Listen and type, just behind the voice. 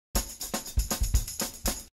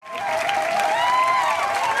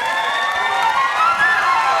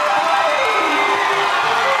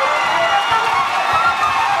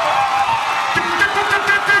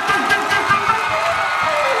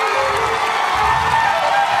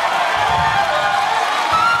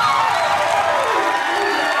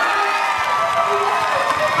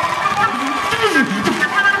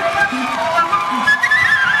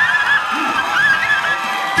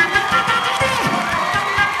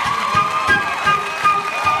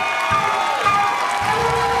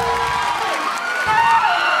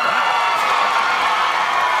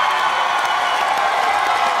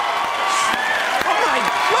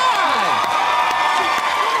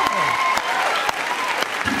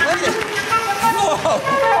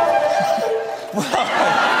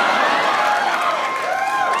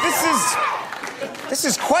This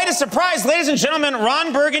is quite a surprise. Ladies and gentlemen,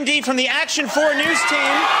 Ron Burgundy from the Action 4 News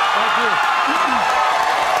team.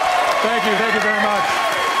 Thank you. Thank you very much.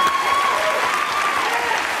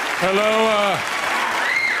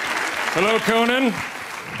 Hello, Conan.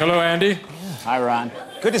 Hello, Andy. Hi, Ron.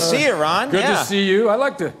 Good to see you, Ron. Good to see you. I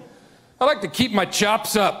like to keep my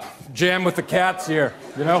chops up, jam with the cats here,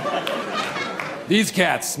 you know? These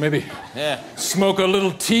cats, maybe smoke a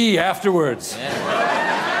little tea afterwards. Yeah.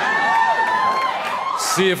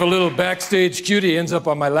 See if a little backstage cutie ends up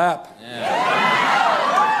on my lap.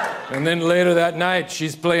 Yeah. And then later that night,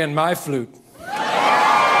 she's playing my flute.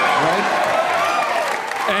 Right?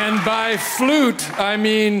 And by flute, I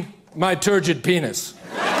mean my turgid penis.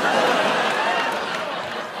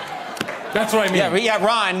 That's what I mean. Yeah,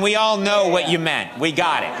 Ron, we all know what you meant. We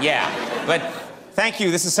got it, yeah. But thank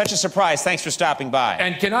you. This is such a surprise. Thanks for stopping by.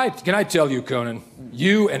 And can I tell you, Conan,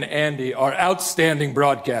 you and Andy are outstanding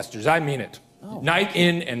broadcasters. I mean it. Oh, night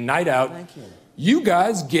in and night out. Thank you. You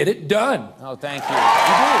guys get it done. Oh, thank you. You do.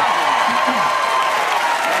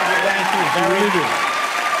 Thank you. You really do.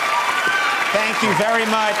 Thank you very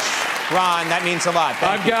much, Ron. That means a lot.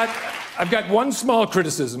 I've got one small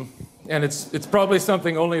criticism, and it's probably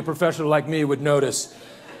something only a professional like me would notice.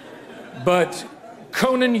 But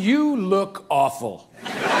Conan, you look awful.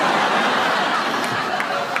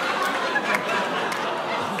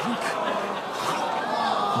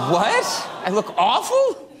 What? I look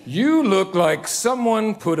awful? You look like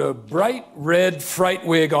someone put a bright red fright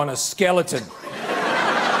wig on a skeleton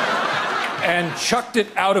and chucked it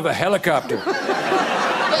out of a helicopter.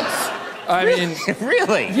 I mean...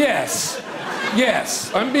 Really? Yes.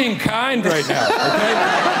 Yes. I'm being kind right now, okay?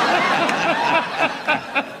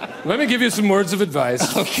 Let me give you some words of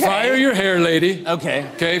advice. Okay. Fire your hair lady. Okay.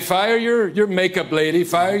 Okay, fire your makeup lady.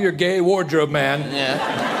 Fire your gay wardrobe man.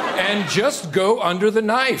 Yeah. And just go under the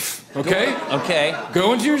knife, okay? Okay.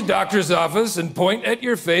 Go into your doctor's office and point at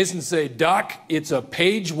your face and say, Doc, it's a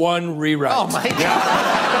page 1 rewrite. Oh, my God.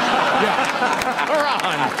 Yeah.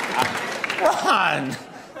 Ron,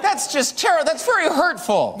 that's just terrible. That's very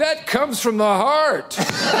hurtful. That comes from the heart.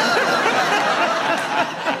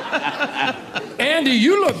 Andy,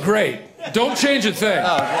 you look great. Don't change a thing.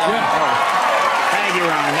 Oh, thank you,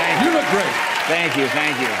 Ron. Thank you. You look great. Thank you.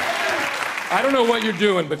 I don't know what you're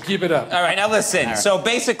doing, but keep it up. All right, now listen. Right. So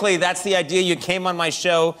basically, that's the idea. You came on my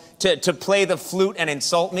show to play the flute and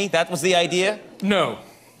insult me? That was the idea? No.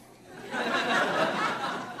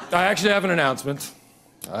 I actually have an announcement.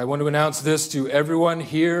 I want to announce this to everyone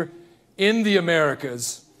here in the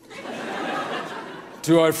Americas,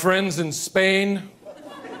 to our friends in Spain,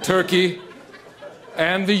 Turkey,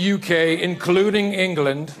 and the UK, including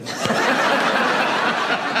England.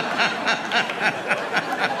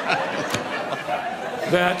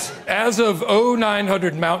 That as of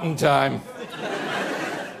 0900 Mountain Time,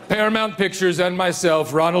 Paramount Pictures and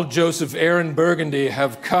myself, Ronald Joseph Aaron Burgundy,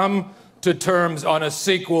 have come to terms on a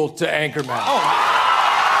sequel to Anchorman. Oh.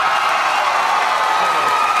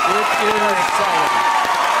 It is exciting.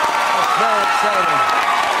 It's very exciting.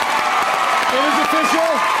 It is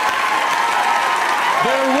official.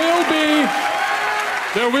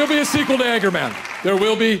 There will be a sequel to Anchorman. There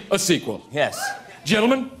will be a sequel. Yes.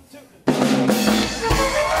 Gentlemen,